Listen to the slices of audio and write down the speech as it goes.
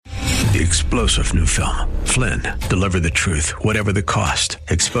The explosive new film, Flynn, deliver the truth, whatever the cost,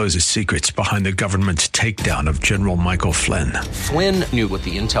 exposes secrets behind the government's takedown of General Michael Flynn. Flynn knew what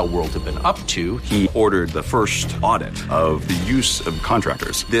the intel world had been up to. He ordered the first audit of the use of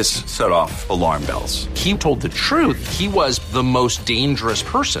contractors. This set off alarm bells. He told the truth. He was the most dangerous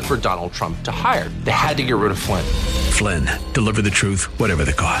person for Donald Trump to hire. They had to get rid of Flynn. Flynn, deliver the truth, whatever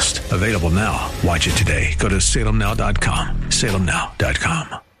the cost. Available now. Watch it today. Go to salemnow.com.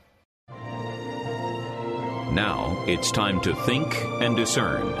 salemnow.com. Now it's time to think and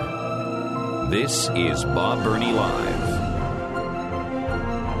discern. This is Bob Burney Live.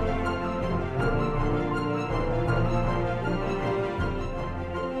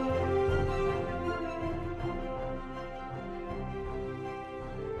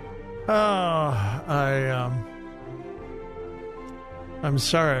 I'm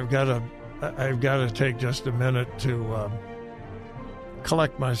sorry. I've got to take just a minute to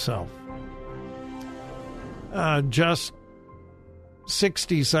collect myself. Just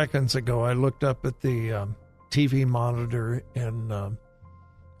 60 seconds ago, I looked up at the TV monitor in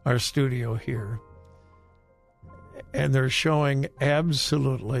our studio here, and they're showing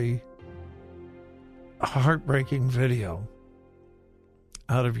absolutely a heartbreaking video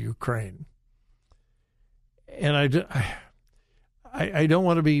out of Ukraine. And I don't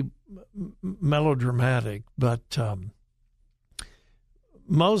want to be melodramatic, but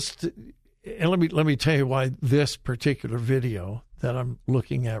and let me tell you why this particular video that I'm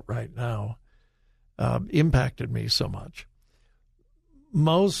looking at right now impacted me so much.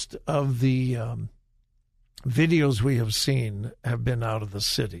 Most of the videos we have seen have been out of the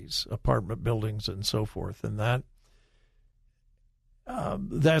cities, apartment buildings, and so forth, and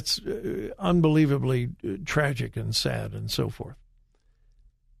that's unbelievably tragic and sad and so forth.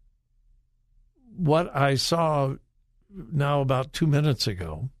 What I saw now about 2 minutes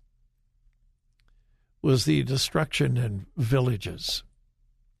ago was the destruction in villages.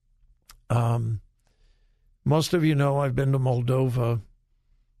 Most of you know I've been to Moldova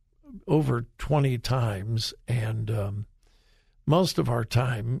over 20 times, and most of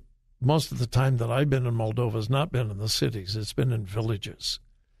the time that I've been in Moldova has not been in the cities. It's been in villages.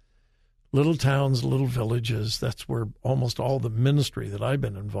 Little towns, little villages. That's where almost all the ministry that I've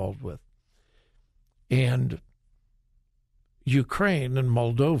been involved with. And Ukraine and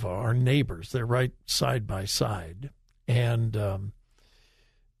Moldova are neighbors. They're right side by side. And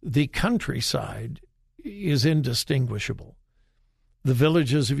the countryside is indistinguishable. The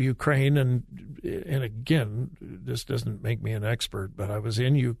villages of Ukraine, and again, this doesn't make me an expert, but I was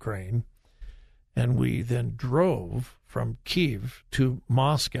in Ukraine, and we then drove from Kyiv to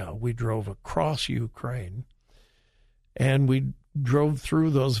Moscow. We drove across Ukraine, and we drove through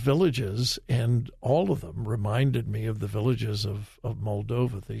those villages, and all of them reminded me of the villages of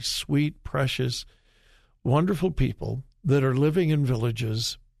Moldova, these sweet, precious, wonderful people that are living in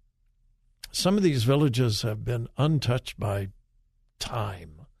villages. Some of these villages have been untouched by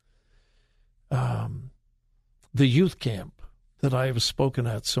time. The youth camp that I have spoken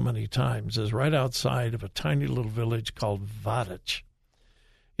at so many times is right outside of a tiny little village called Vatici.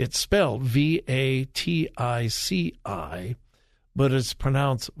 It's spelled Vatici, but it's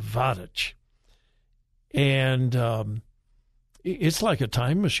pronounced Vatici. And it's like a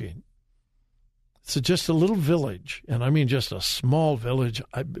time machine. It's just a little village, and I mean just a small village,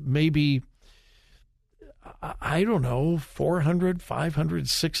 maybe, I don't know, 400, 500,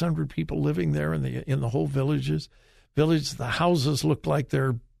 600 people living there in the whole village. The houses look like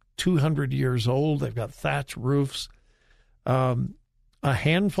they're 200 years old. They've got thatch roofs, a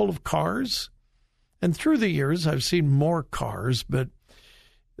handful of cars. And through the years, I've seen more cars, but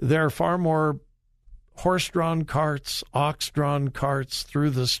there are far more horse-drawn carts, ox-drawn carts through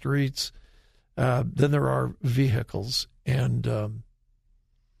the streets than there are vehicles. And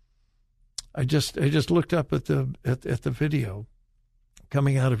I just looked up at the video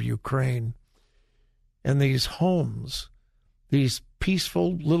coming out of Ukraine, and these homes, these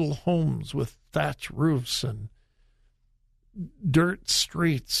peaceful little homes with thatch roofs and dirt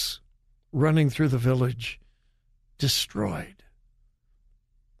streets running through the village, destroyed.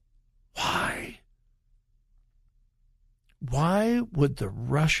 Why? Why would the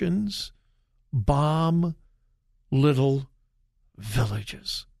Russians bomb little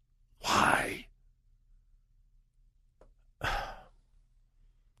villages? Why?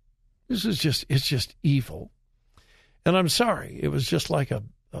 It's just evil. And I'm sorry, it was just like a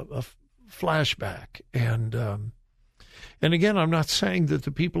flashback. And again, I'm not saying that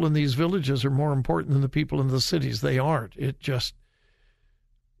the people in these villages are more important than the people in the cities. They aren't. It just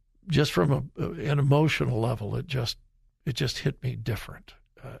from an emotional level, it just hit me different.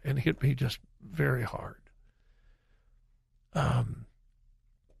 and hit me just very hard.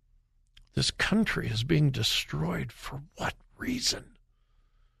 This country is being destroyed for what reason?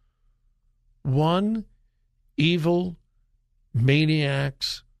 One evil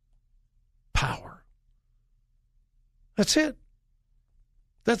maniac's power. That's it.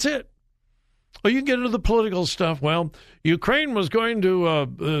 That's it. Well, you can get into the political stuff. Well, Ukraine was going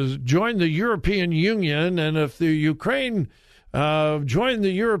to join the European Union, and if the Ukraine joined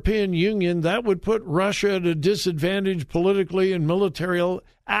the European Union, that would put Russia at a disadvantage politically and militarily.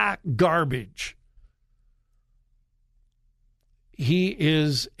 Garbage. He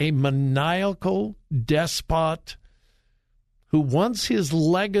is a maniacal despot who wants his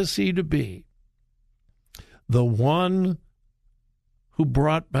legacy to be the one who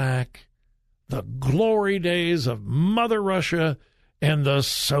brought back the glory days of Mother Russia and the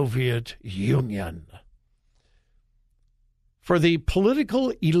Soviet Union. For the political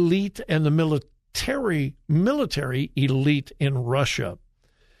elite and the military elite in Russia,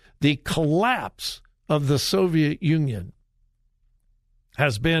 the collapse of the Soviet Union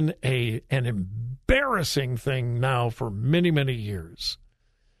has been an embarrassing thing now for many, many years.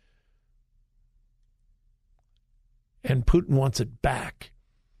 And Putin wants it back.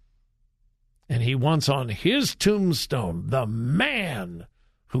 And he wants on his tombstone the man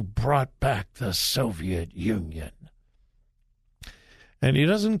who brought back the Soviet Union. And he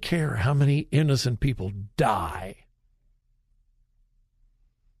doesn't care how many innocent people die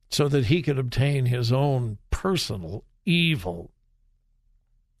so that he could obtain his own personal evil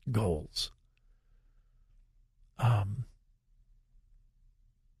goals.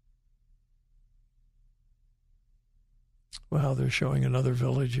 Well, they're showing another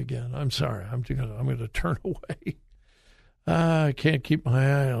village again. I'm sorry. I'm going to turn away. I can't keep my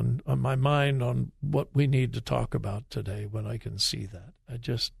eye on my mind on what we need to talk about today when I can see that. It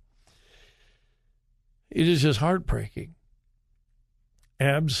is just heartbreaking.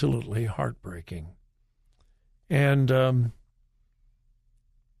 Absolutely heartbreaking. And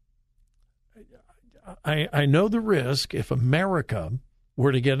I know the risk if America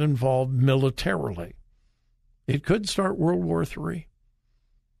were to get involved militarily. It could start World War III.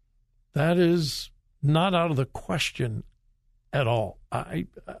 That is not out of the question at all. I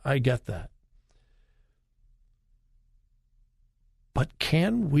get that. But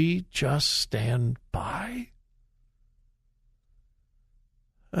can we just stand by?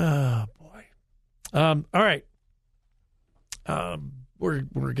 Oh boy. All right.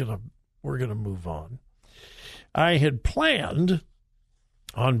 We're gonna move on. I had planned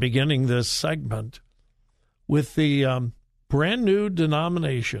on beginning this segment with the brand new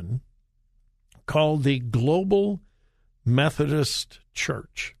denomination called the Global Methodist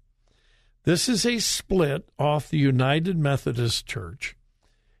Church. This is a split off the United Methodist Church,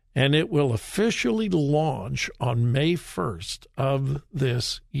 and it will officially launch on May 1st of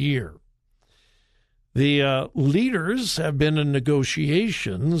this year. The leaders have been in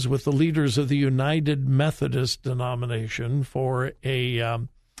negotiations with the leaders of the United Methodist denomination for a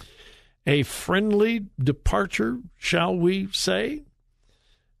friendly departure, shall we say?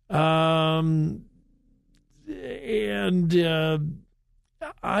 And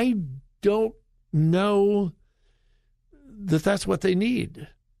I don't know that that's what they need.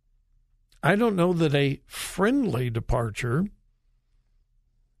 I don't know that a friendly departure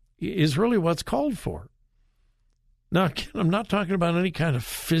is really what's called for. Now, again, I'm not talking about any kind of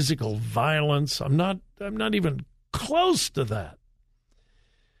physical violence. I'm not even close to that.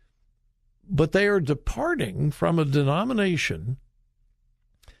 But they are departing from a denomination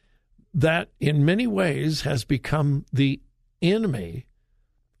that in many ways has become the enemy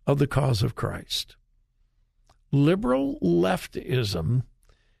of the cause of Christ. Liberal leftism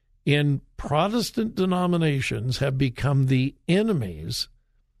in Protestant denominations have become the enemies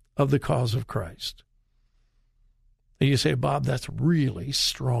of the cause of Christ. And you say, Bob, that's really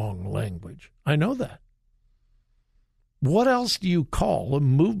strong language. I know that. What else do you call a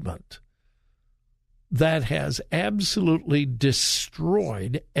movement that has absolutely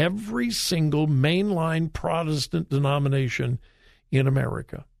destroyed every single mainline Protestant denomination in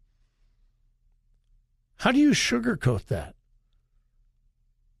America? How do you sugarcoat that?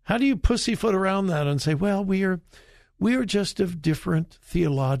 How do you pussyfoot around that and say, well, we are just of different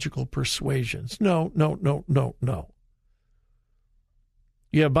theological persuasions? No.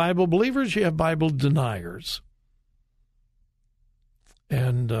 You have Bible believers, you have Bible deniers.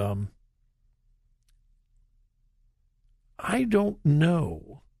 And I don't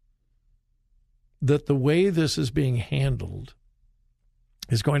know that the way this is being handled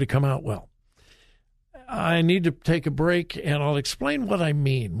is going to come out well. I need to take a break, and I'll explain what I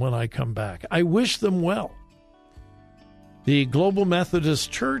mean when I come back. I wish them well. The Global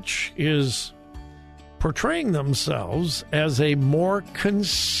Methodist Church is portraying themselves as a more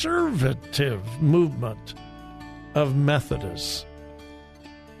conservative movement of Methodists.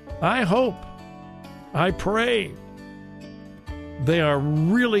 I hope, I pray, they are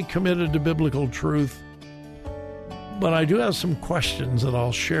really committed to biblical truth. But I do have some questions that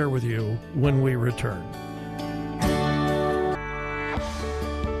I'll share with you when we return.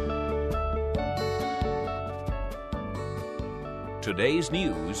 Today's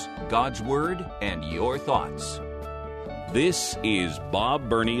news, God's Word, and your thoughts. This is Bob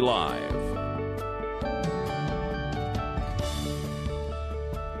Burney Live.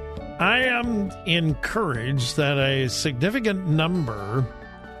 I am encouraged that a significant number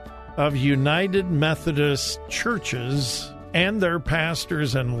of United Methodist churches and their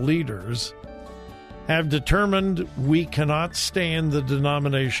pastors and leaders have determined we cannot stay in the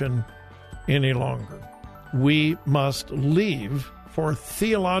denomination any longer. We must leave for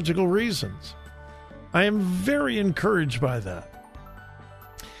theological reasons. I am very encouraged by that.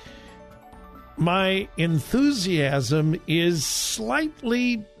 My enthusiasm is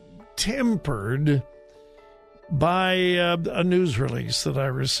slightly tempered by a news release that I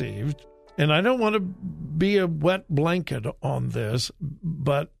received. And I don't want to be a wet blanket on this,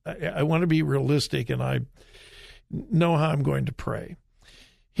 but I want to be realistic, and I know how I'm going to pray.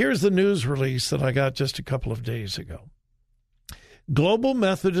 Here's the news release that I got just a couple of days ago. Global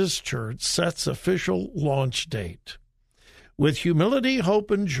Methodist Church sets official launch date. With humility,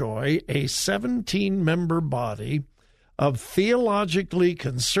 hope, and joy, a 17-member body of theologically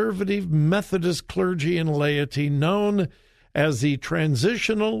conservative Methodist clergy and laity known as the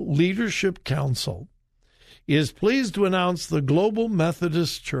Transitional Leadership Council is pleased to announce the Global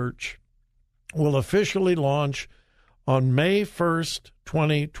Methodist Church will officially launch on May 1st,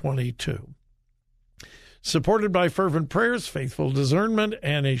 2022. Supported by fervent prayers, faithful discernment,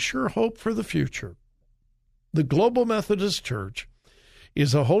 and a sure hope for the future, the Global Methodist Church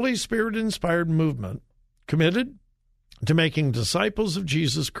is a Holy Spirit-inspired movement committed to making disciples of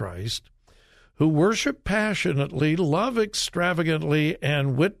Jesus Christ who worship passionately, love extravagantly,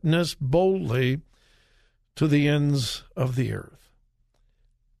 and witness boldly to the ends of the earth.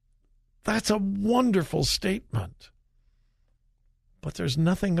 That's a wonderful statement. But there's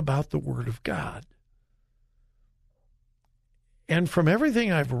nothing about the Word of God. And from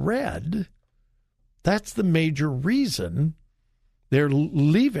everything I've read, that's the major reason they're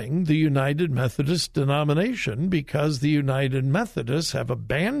leaving the United Methodist denomination, because the United Methodists have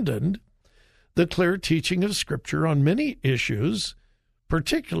abandoned the clear teaching of Scripture on many issues,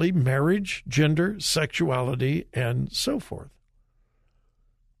 particularly marriage, gender, sexuality, and so forth.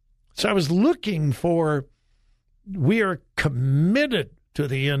 So I was looking for, we are committed to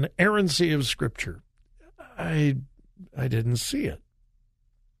the inerrancy of Scripture. I didn't see it.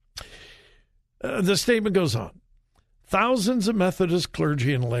 The statement goes on. Thousands of Methodist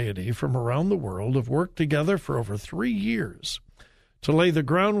clergy and laity from around the world have worked together for over 3 years to lay the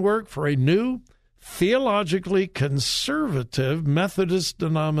groundwork for a new, theologically conservative Methodist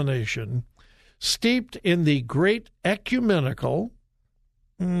denomination steeped in the great ecumenical,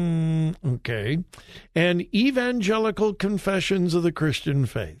 and evangelical confessions of the Christian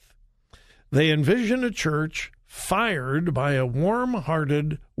faith. They envision a church fired by a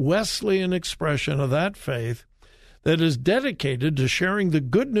warm-hearted Wesleyan expression of that faith that is dedicated to sharing the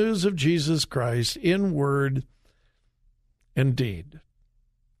good news of Jesus Christ in word and deed.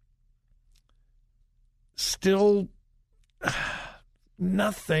 Still,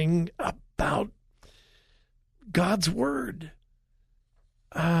 nothing about God's word.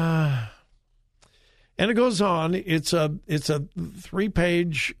 And it goes on. It's a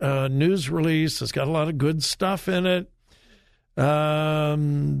 3-page news release. It's got a lot of good stuff in it.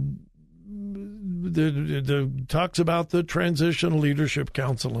 The talks about the Transitional Leadership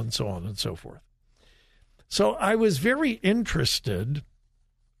Council and so on and so forth. So I was very interested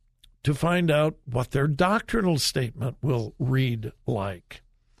to find out what their doctrinal statement will read like.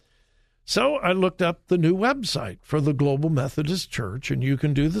 So I looked up the new website for the Global Methodist Church, and you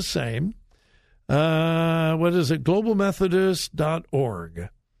can do the same. What is it? globalmethodist.org.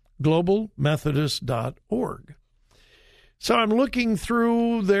 globalmethodist.org. So I'm looking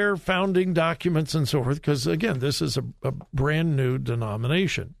through their founding documents and so forth, because, again, this is a brand new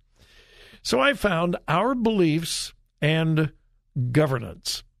denomination. So I found our beliefs and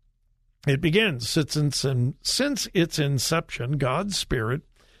governance. It begins, since its inception, God's Spirit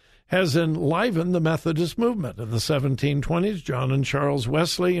has enlivened the Methodist movement. In the 1720s, John and Charles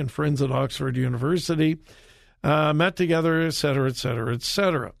Wesley and friends at Oxford University met together, et cetera, et cetera, et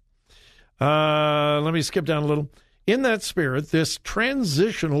cetera. Let me skip down a little. In that spirit, this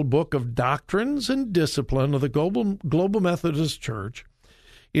transitional book of doctrines and discipline of the Global Methodist Church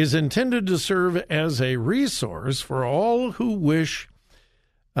is intended to serve as a resource for all who wish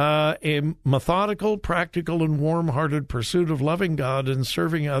a methodical, practical, and warm-hearted pursuit of loving God and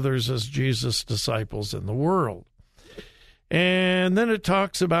serving others as Jesus' disciples in the world. And then it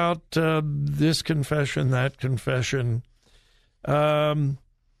talks about this confession, that confession. And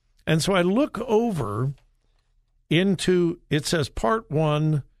so I look over into, it says Part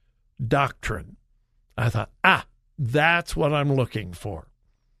 1, Doctrine. I thought, that's what I'm looking for.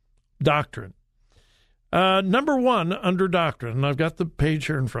 Doctrine. Number 1, under Doctrine, and I've got the page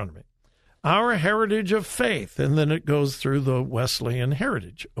here in front of me. Our heritage of faith, and then it goes through the Wesleyan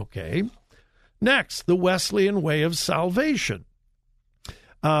heritage. Okay. Next, the Wesleyan way of salvation.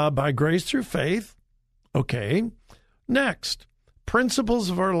 By grace through faith. Okay. Next, principles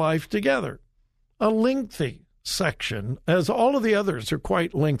of our life together. A lengthy section, as all of the others are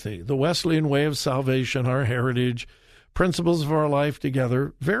quite lengthy. The Wesleyan way of salvation, our heritage, principles of our life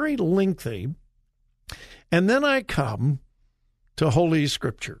together, very lengthy. And then I come to Holy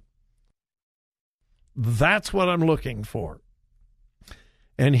Scripture. That's what I'm looking for.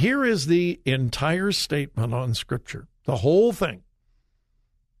 And here is the entire statement on Scripture, the whole thing.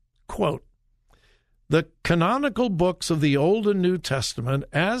 Quote, the canonical books of the Old and New Testament,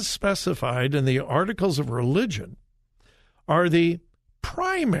 as specified in the Articles of Religion, are the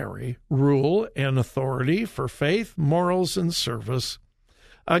primary rule and authority for faith, morals, and service,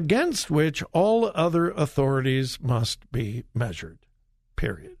 against which all other authorities must be measured.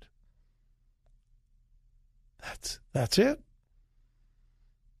 Period. That's it.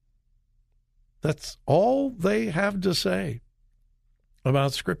 That's all they have to say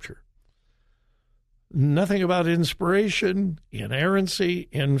about Scripture. Nothing about inspiration, inerrancy,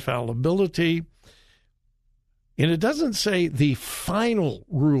 infallibility. And it doesn't say the final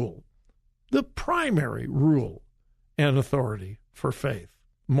rule, the primary rule and authority for faith,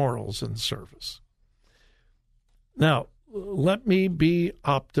 morals, and service. Now, let me be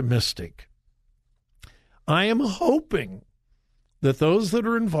optimistic. I am hoping that those that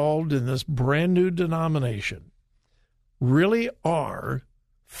are involved in this brand new denomination really are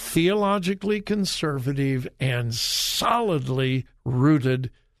theologically conservative and solidly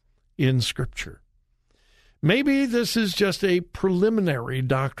rooted in Scripture. Maybe this is just a preliminary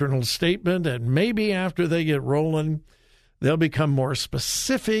doctrinal statement, and maybe after they get rolling, they'll become more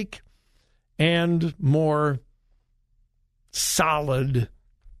specific and more solid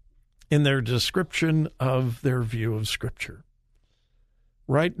in their description of their view of Scripture.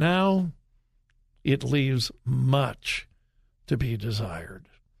 Right now, it leaves much to be desired.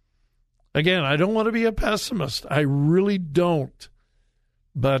 Again, I don't want to be a pessimist. I really don't.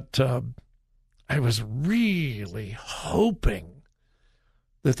 But I was really hoping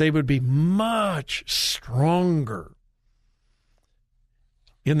that they would be much stronger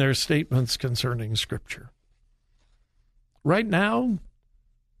in their statements concerning Scripture. Right now,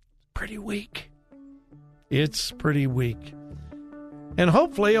 pretty weak. It's pretty weak. And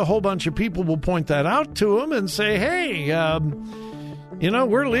hopefully a whole bunch of people will point that out to them and say, hey,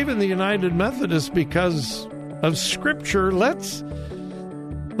 we're leaving the United Methodists because of Scripture. Let's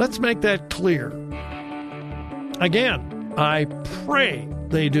make that clear. Again, I pray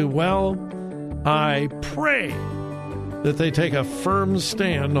they do well. I pray that they take a firm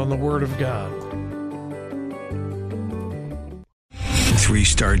stand on the Word of God.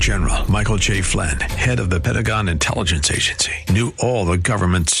 3-star General Michael J. Flynn, head of the Pentagon Intelligence Agency, knew all the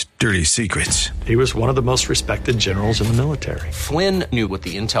government's dirty secrets. He was one of the most respected generals in the military. Flynn knew what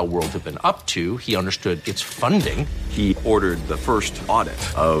the intel world had been up to. He understood its funding. He ordered the first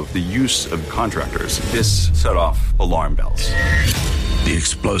audit of the use of contractors. This set off alarm bells. The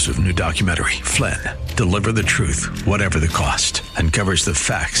explosive new documentary, Flynn, Deliver the Truth, Whatever the Cost, uncovers the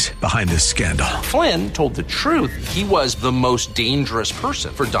facts behind this scandal. Flynn told the truth. He was the most dangerous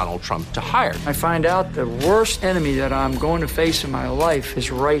person for Donald Trump to hire. I find out the worst enemy that I'm going to face in my life is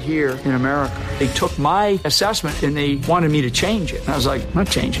right here in America. They took my assessment and they wanted me to change it. And I was like, I'm not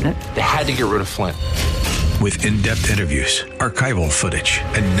changing it. They had to get rid of Flynn. With in-depth interviews, archival footage,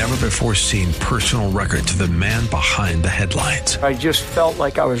 and never-before-seen personal records of the man behind the headlines. I just felt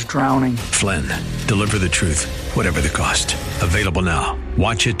like I was drowning. Flynn, Deliver the Truth, Whatever the Cost. Available now.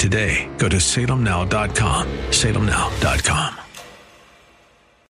 Watch it today. Go to salemnow.com. salemnow.com.